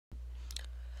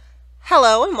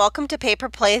Hello and welcome to Paper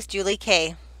Plays Julie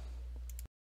K.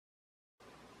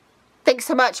 Thanks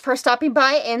so much for stopping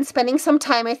by and spending some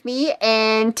time with me.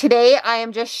 And today I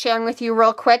am just sharing with you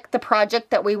real quick the project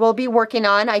that we will be working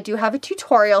on. I do have a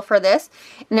tutorial for this,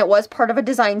 and it was part of a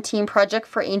design team project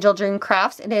for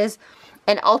AngelDreamCrafts. It is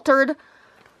an altered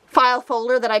file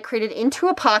folder that I created into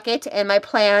a pocket, and my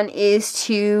plan is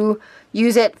to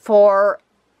use it for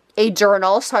a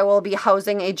journal. So I will be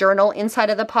housing a journal inside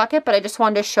of the pocket, but I just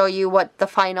wanted to show you what the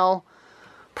final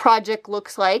project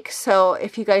looks like. So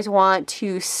if you guys want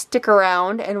to stick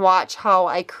around and watch how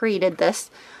I created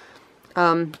this,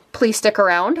 please stick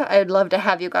around. I'd love to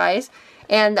have you guys.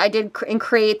 And I did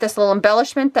create this little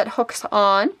embellishment that hooks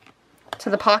on to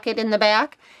the pocket in the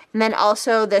back. And then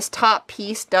also this top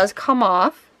piece does come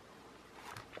off.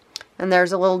 And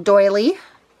there's a little doily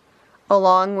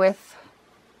along with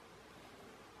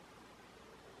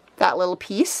that little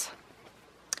piece.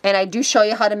 And I do show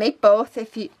you how to make both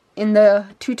in the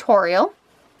tutorial.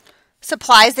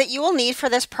 Supplies that you will need for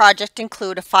this project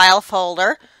include a file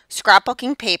folder,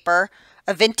 scrapbooking paper,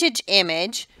 a vintage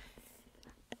image,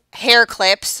 hair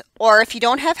clips, or if you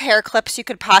don't have hair clips, you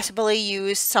could possibly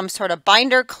use some sort of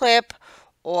binder clip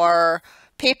or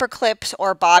paper clips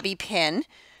or bobby pin.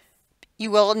 You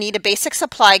will need a basic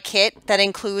supply kit that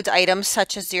includes items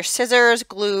such as your scissors,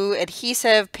 glue,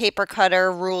 adhesive, paper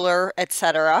cutter, ruler,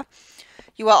 etc.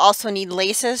 You will also need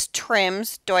laces,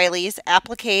 trims, doilies,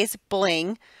 appliques,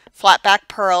 bling, flat back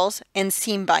pearls, and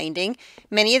seam binding.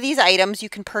 Many of these items you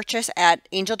can purchase at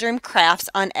AngelDreamCrafts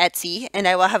on Etsy, and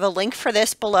I will have a link for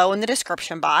this below in the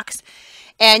description box.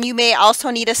 And you may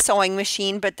also need a sewing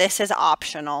machine, but this is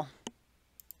optional.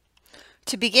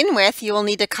 To begin with, you will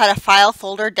need to cut a file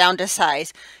folder down to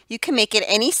size. You can make it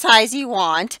any size you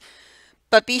want,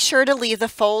 but be sure to leave the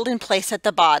fold in place at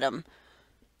the bottom.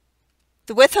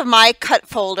 The width of my cut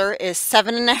folder is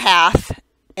 7.5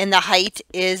 and the height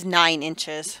is 9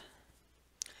 inches.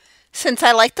 Since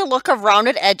I like the look of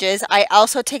rounded edges, I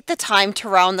also take the time to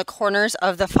round the corners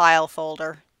of the file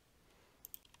folder.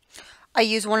 I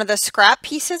use one of the scrap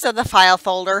pieces of the file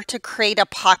folder to create a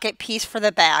pocket piece for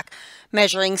the back,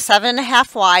 measuring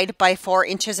 7.5 wide by 4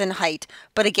 inches in height.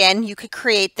 But again, you could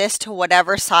create this to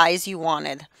whatever size you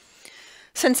wanted.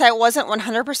 Since I wasn't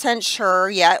 100% sure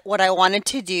yet what I wanted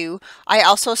to do, I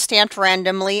also stamped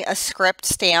randomly a script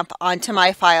stamp onto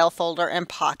my file folder and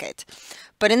pocket.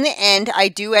 But in the end, I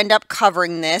do end up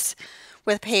covering this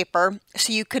with paper,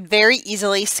 so you could very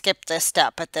easily skip this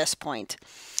step at this point.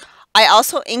 I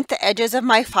also inked the edges of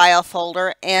my file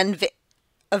folder and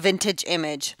a vintage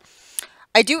image.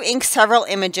 I do ink several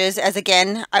images, as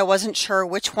again, I wasn't sure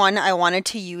which one I wanted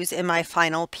to use in my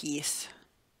final piece.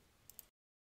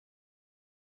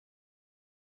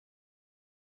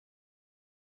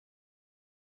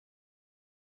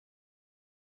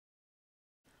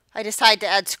 I decided to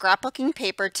add scrapbooking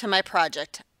paper to my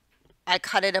project. I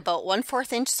cut it about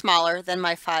 1/4 inch smaller than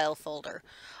my file folder.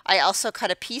 I also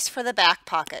cut a piece for the back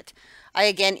pocket. I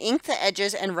again inked the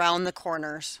edges and round the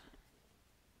corners.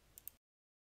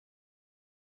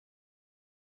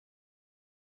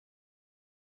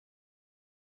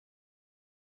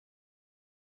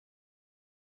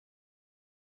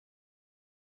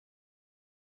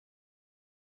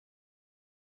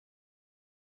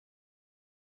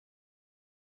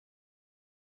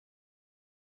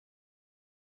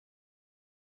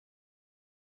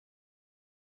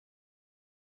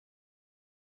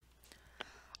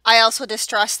 I also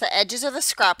distressed the edges of the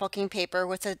scrapbooking paper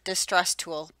with a distress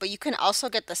tool, but you can also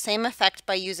get the same effect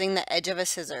by using the edge of a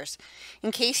scissors.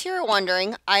 In case you're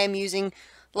wondering, I am using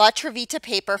La Trevita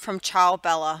paper from Ciao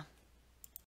Bella.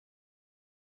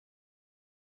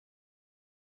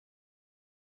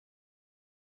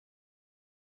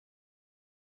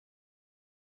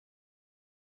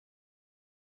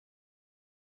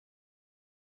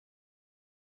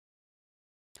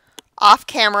 Off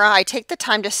camera, I take the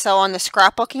time to sew on the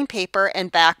scrapbooking paper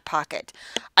and back pocket.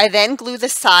 I then glue the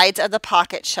sides of the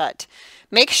pocket shut.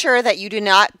 Make sure that you do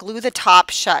not glue the top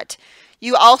shut.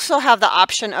 You also have the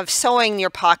option of sewing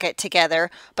your pocket together,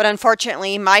 but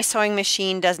unfortunately my sewing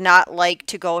machine does not like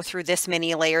to go through this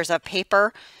many layers of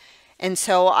paper, and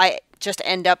so I just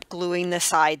end up gluing the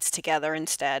sides together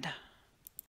instead.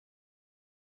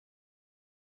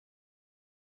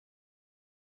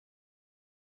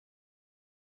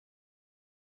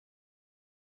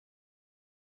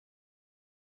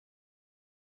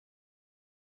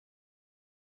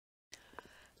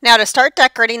 Now to start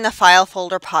decorating the file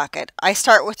folder pocket, I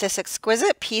start with this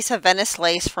exquisite piece of Venice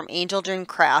lace from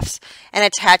AngelDreamCrafts and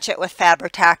attach it with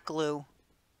Fabri-Tac glue.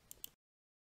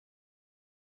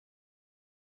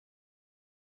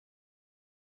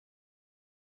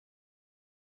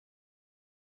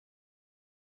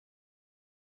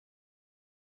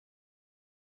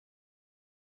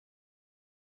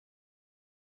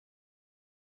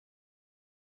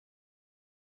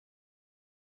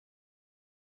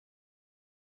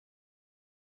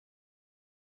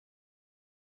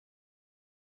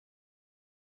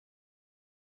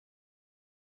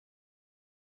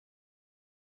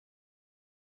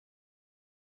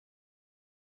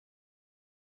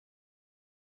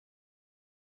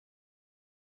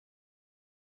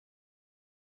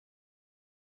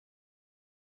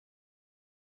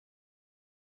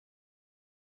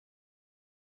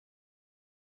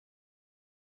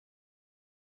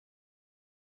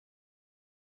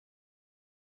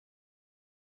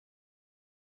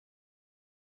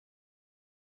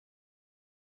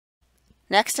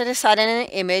 Next, I decide on an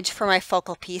image for my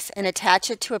focal piece and attach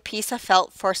it to a piece of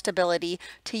felt for stability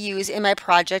to use in my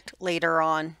project later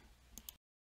on.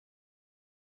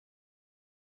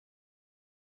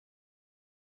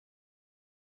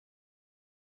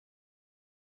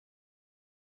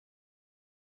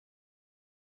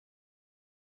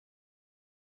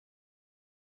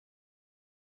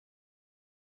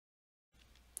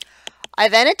 I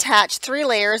then attach 3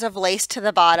 layers of lace to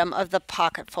the bottom of the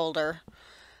pocket folder.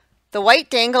 The white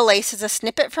dangle lace is a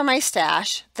snippet from my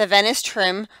stash. The Venice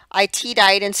trim I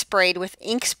tea-dyed and sprayed with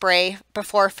ink spray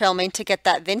before filming to get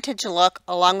that vintage look,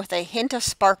 along with a hint of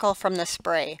sparkle from the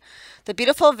spray. The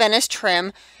beautiful Venice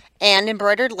trim and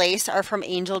embroidered lace are from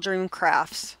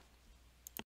AngelDreamCrafts.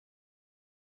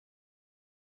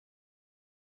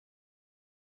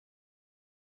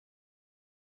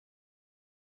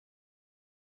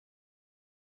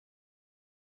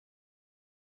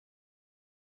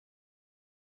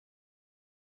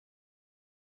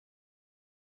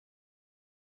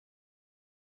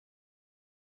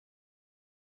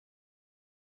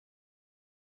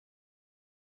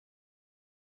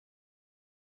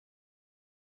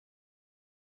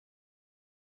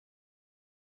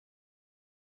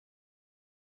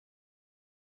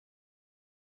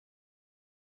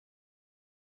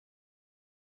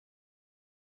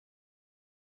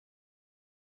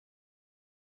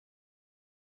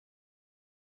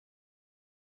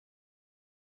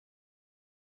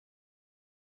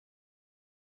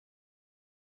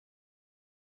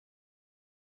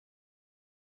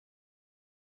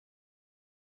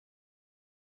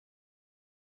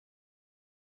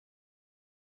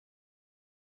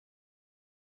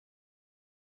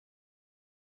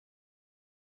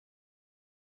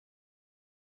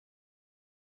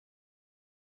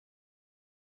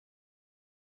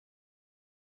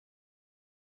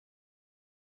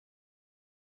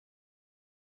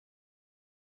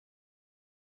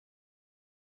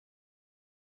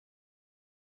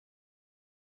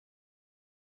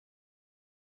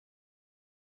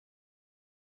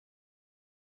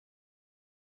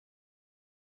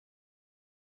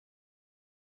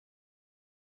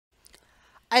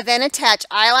 I then attach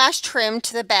eyelash trim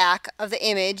to the back of the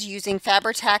image using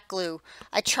Fabri-Tac glue.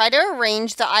 I try to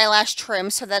arrange the eyelash trim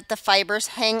so that the fibers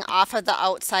hang off of the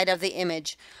outside of the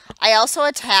image. I also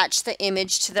attach the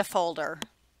image to the folder.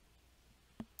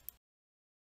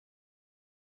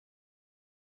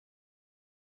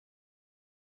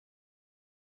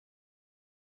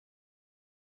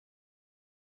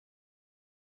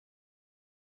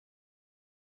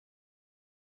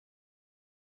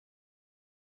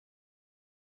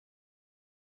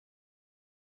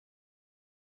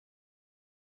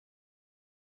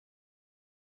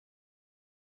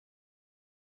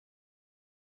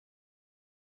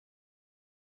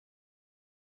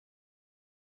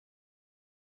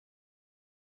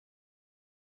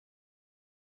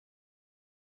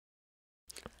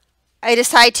 I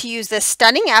decide to use this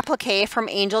stunning applique from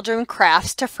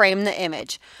AngelDreamCrafts to frame the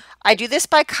image. I do this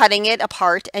by cutting it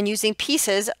apart and using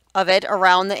pieces of it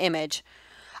around the image.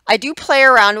 I do play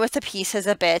around with the pieces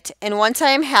a bit, and once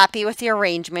I am happy with the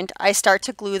arrangement, I start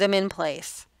to glue them in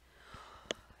place.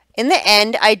 In the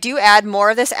end, I do add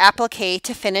more of this applique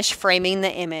to finish framing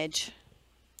the image.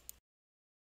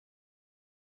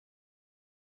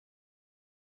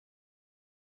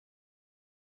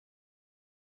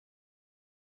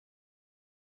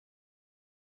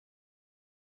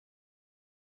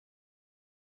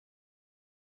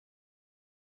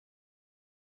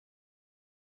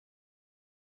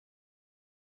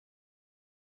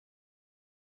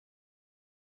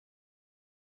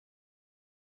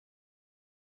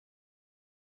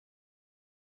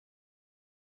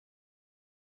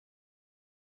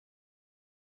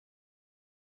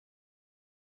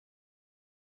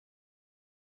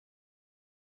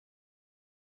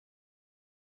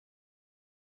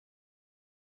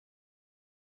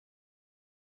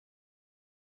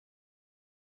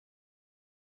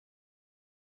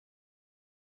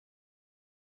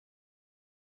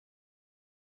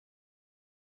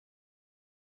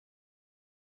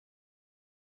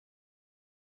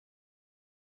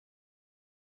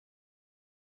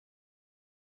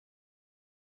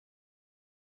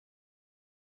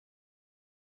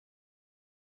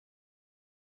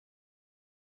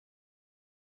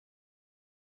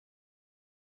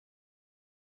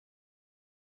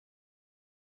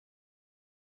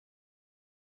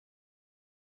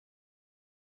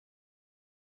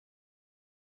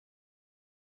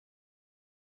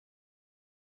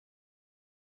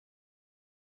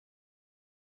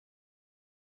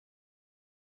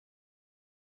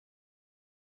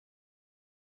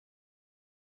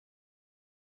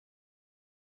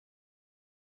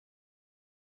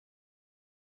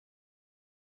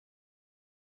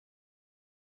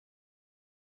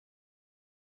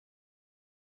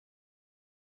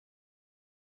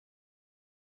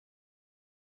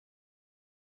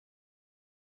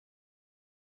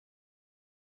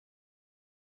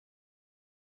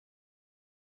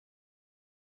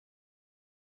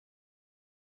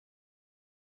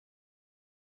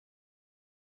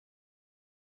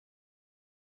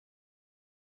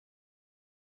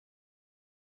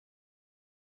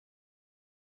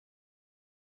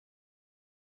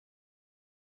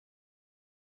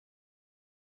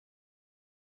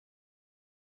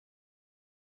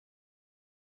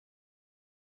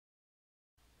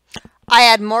 I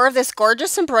add more of this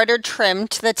gorgeous embroidered trim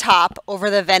to the top over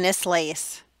the Venice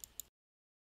lace.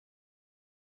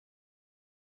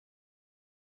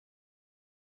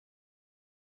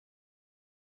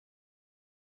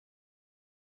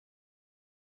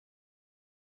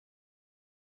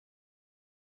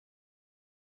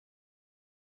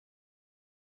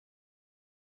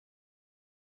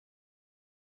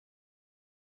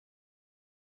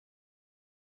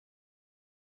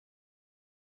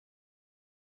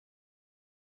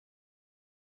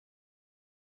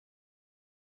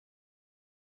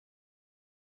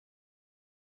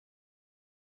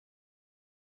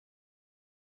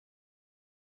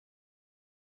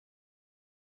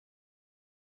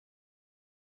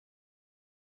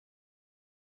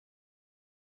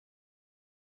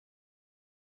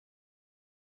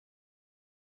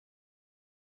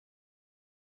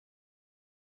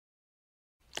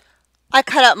 I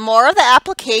cut up more of the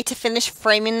applique to finish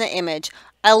framing the image.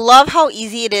 I love how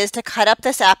easy it is to cut up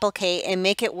this applique and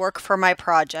make it work for my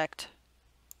project.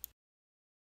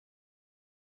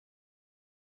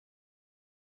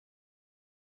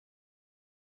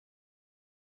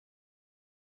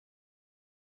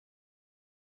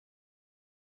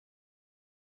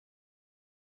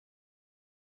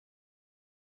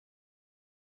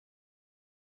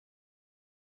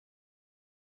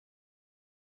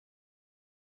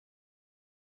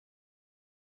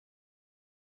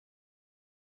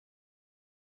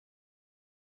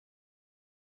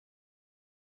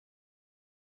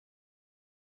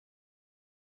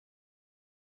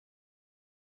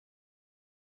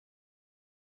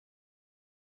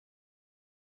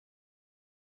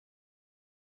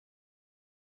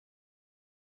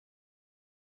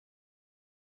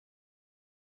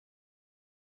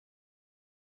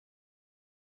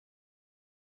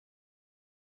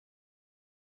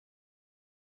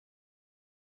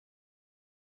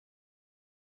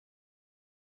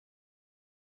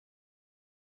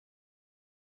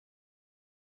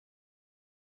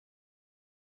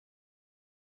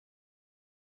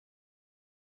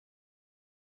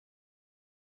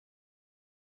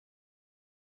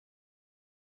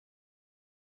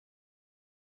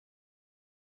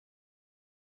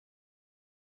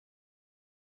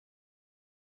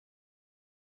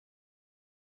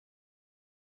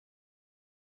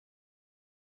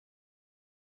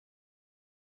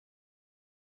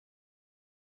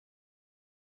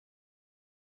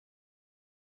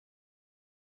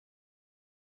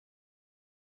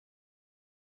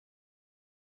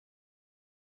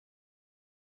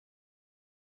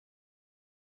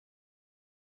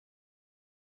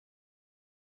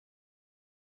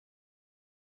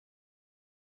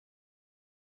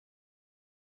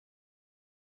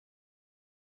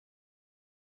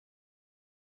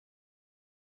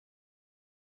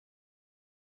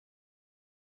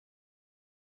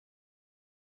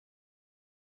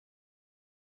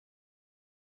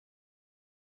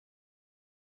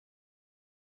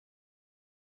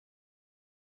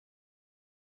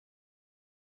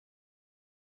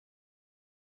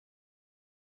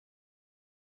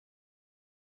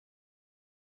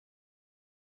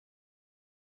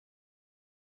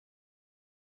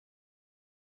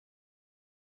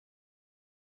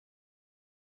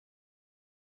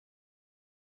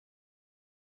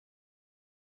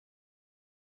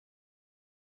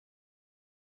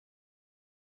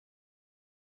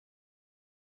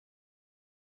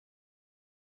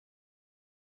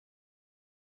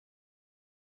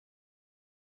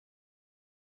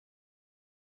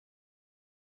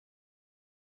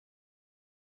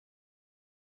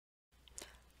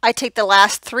 I take the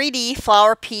last 3D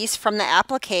flower piece from the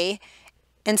applique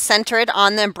and center it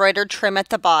on the embroidered trim at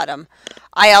the bottom.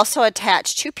 I also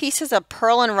attach 2 pieces of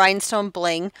pearl and rhinestone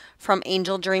bling from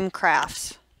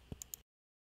AngelDreamCrafts.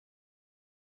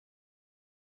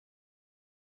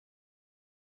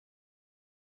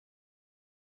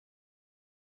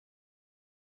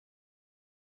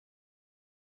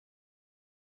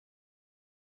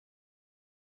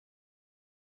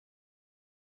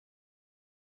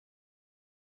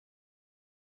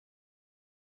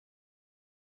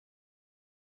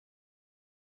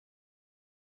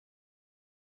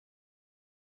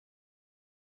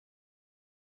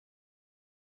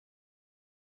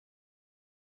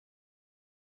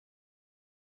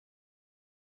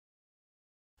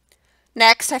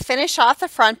 Next, I finish off the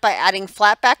front by adding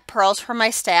flat back pearls from my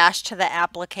stash to the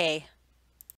applique.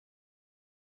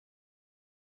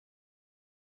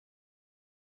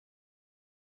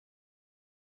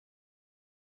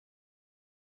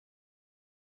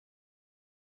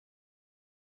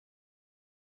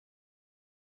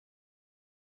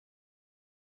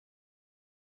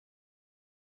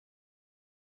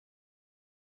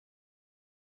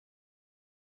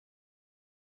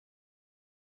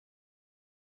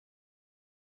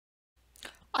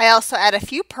 I also add a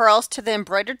few pearls to the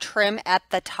embroidered trim at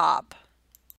the top.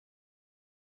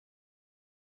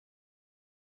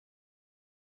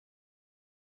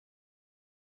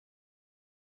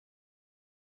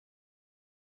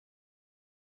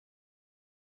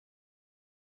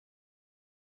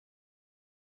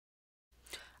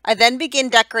 I then begin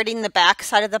decorating the back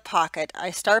side of the pocket.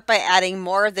 I start by adding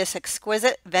more of this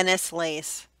exquisite Venice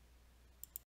lace.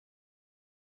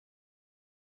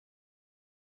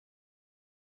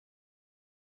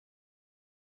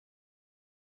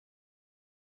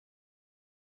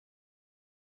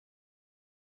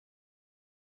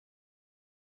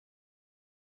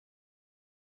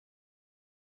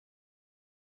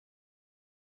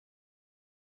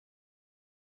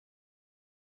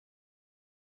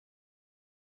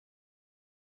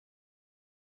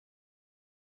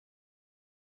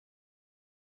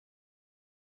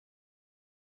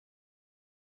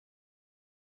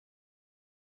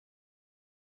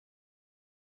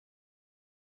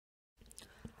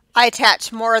 I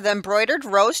attach more of the embroidered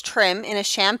rose trim in a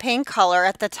champagne color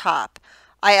at the top.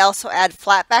 I also add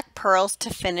flat back pearls to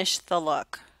finish the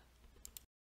look.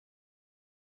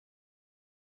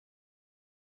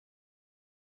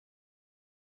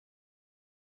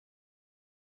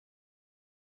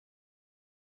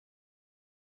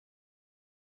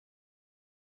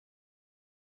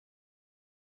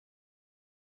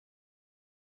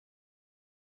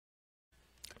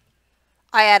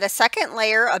 I add a second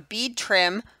layer of bead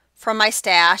trim from my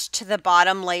stash to the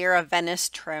bottom layer of Venice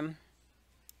trim.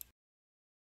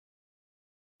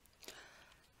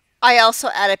 I also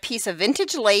add a piece of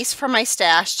vintage lace from my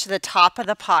stash to the top of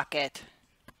the pocket.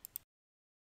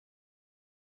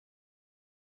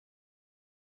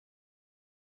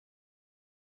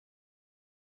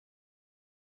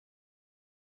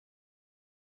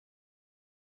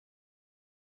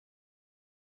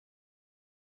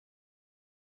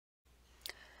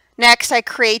 Next, I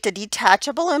create a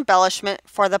detachable embellishment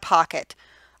for the pocket.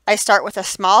 I start with a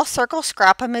small circle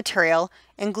scrap of material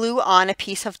and glue on a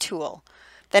piece of tulle.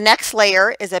 The next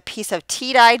layer is a piece of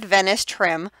tea-dyed Venice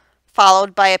trim,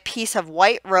 followed by a piece of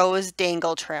white rose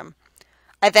dangle trim.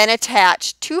 I then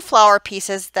attach two flower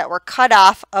pieces that were cut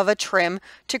off of a trim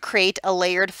to create a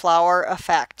layered flower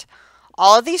effect.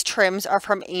 All of these trims are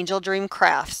from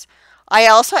AngelDreamCrafts. I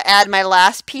also add my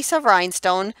last piece of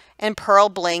rhinestone and pearl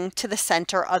bling to the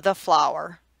center of the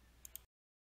flower.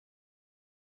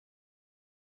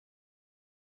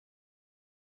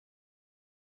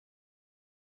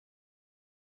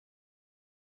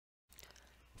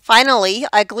 Finally,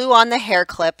 I glue on the hair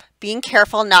clip, being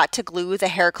careful not to glue the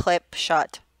hair clip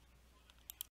shut.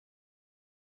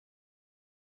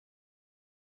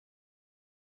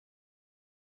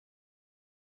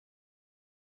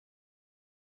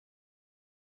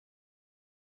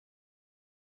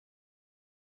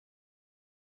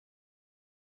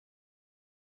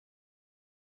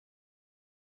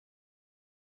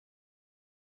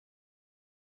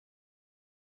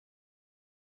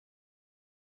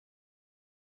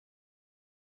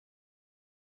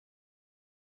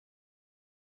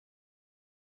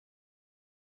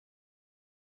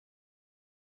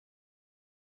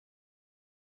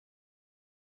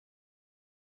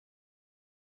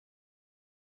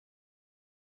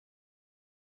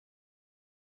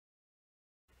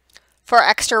 For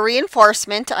extra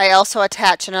reinforcement, I also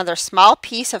attach another small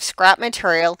piece of scrap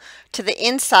material to the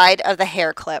inside of the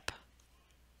hair clip.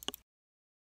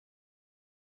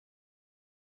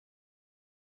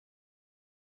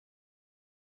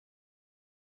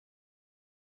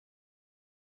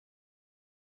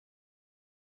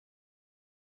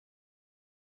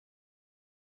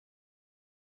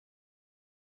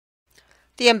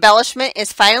 The embellishment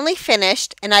is finally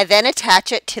finished, and I then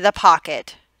attach it to the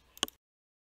pocket.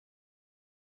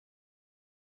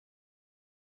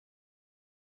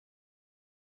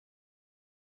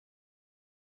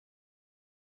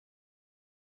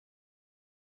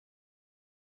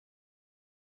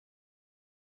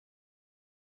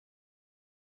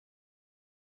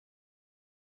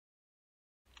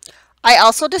 I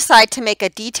also decide to make a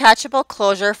detachable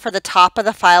closure for the top of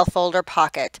the file folder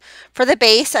pocket. For the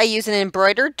base, I use an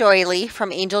embroidered doily from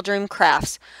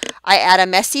AngelDreamCrafts. I add a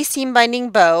messy seam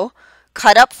binding bow,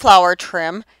 cut up flower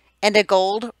trim, and a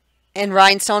gold and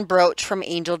rhinestone brooch from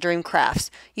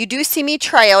AngelDreamCrafts. You do see me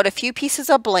try out a few pieces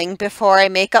of bling before I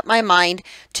make up my mind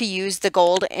to use the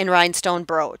gold and rhinestone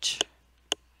brooch.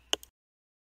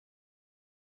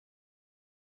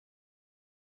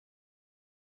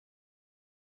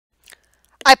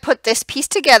 I put this piece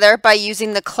together by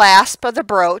using the clasp of the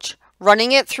brooch,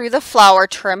 running it through the flower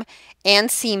trim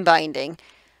and seam binding.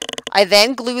 I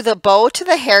then glue the bow to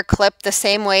the hair clip the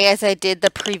same way as I did the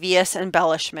previous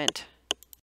embellishment.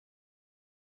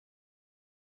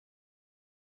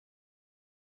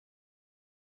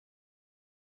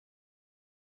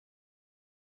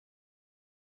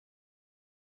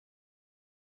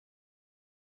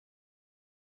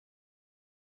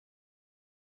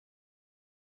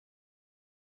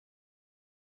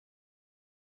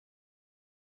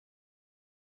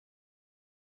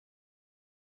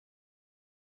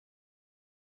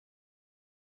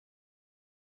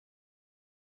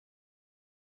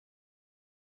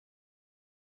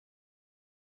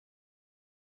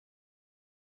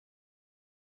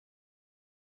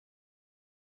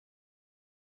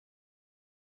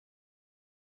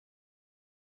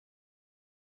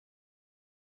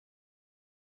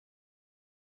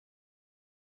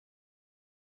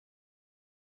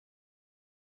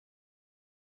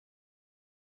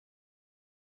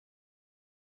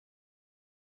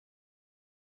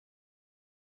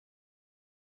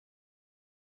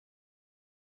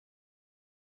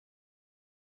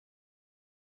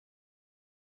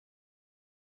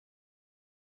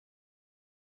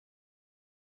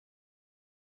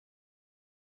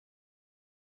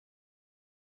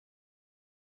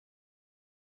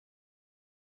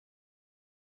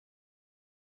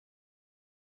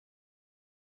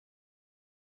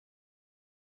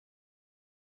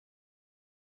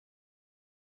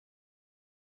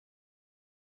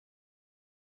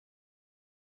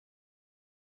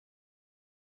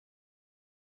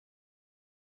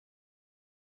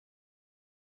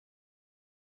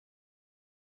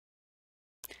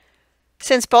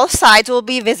 Since both sides will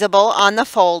be visible on the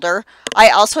folder, I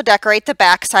also decorate the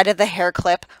back side of the hair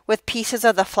clip with pieces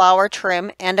of the flower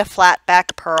trim and a flat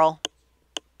back pearl.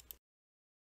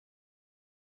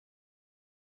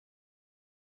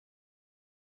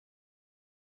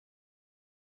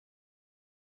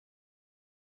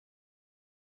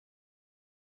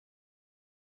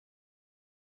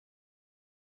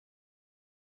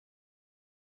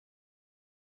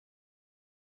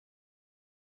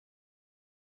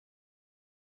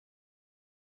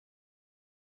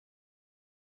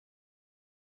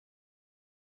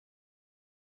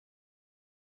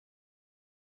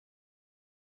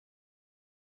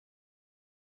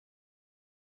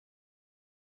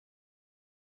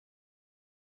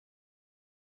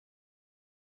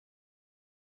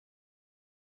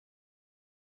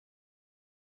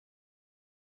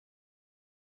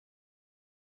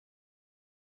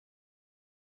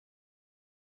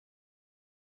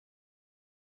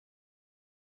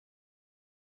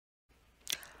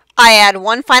 I add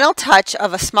one final touch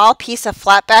of a small piece of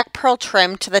flat back pearl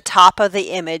trim to the top of the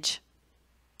image.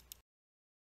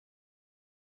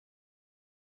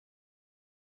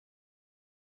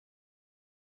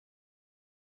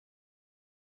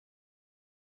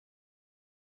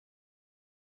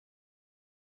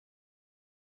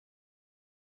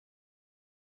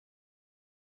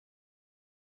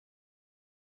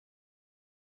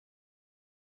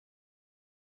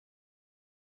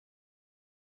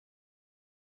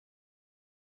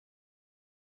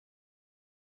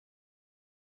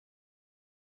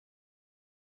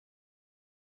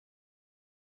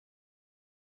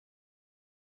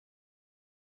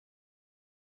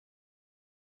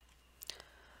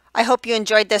 I hope you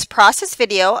enjoyed this process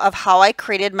video of how I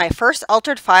created my first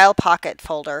altered file pocket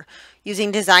folder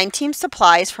using design team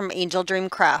supplies from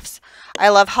AngelDreamCrafts. I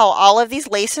love how all of these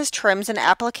laces, trims, and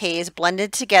appliques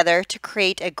blended together to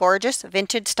create a gorgeous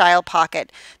vintage style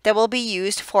pocket that will be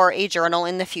used for a journal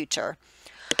in the future.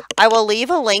 I will leave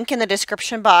a link in the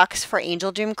description box for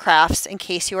AngelDreamCrafts in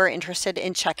case you are interested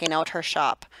in checking out her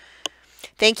shop.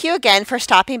 Thank you again for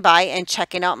stopping by and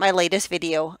checking out my latest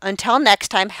video. Until next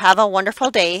time, have a wonderful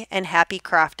day and happy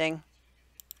crafting.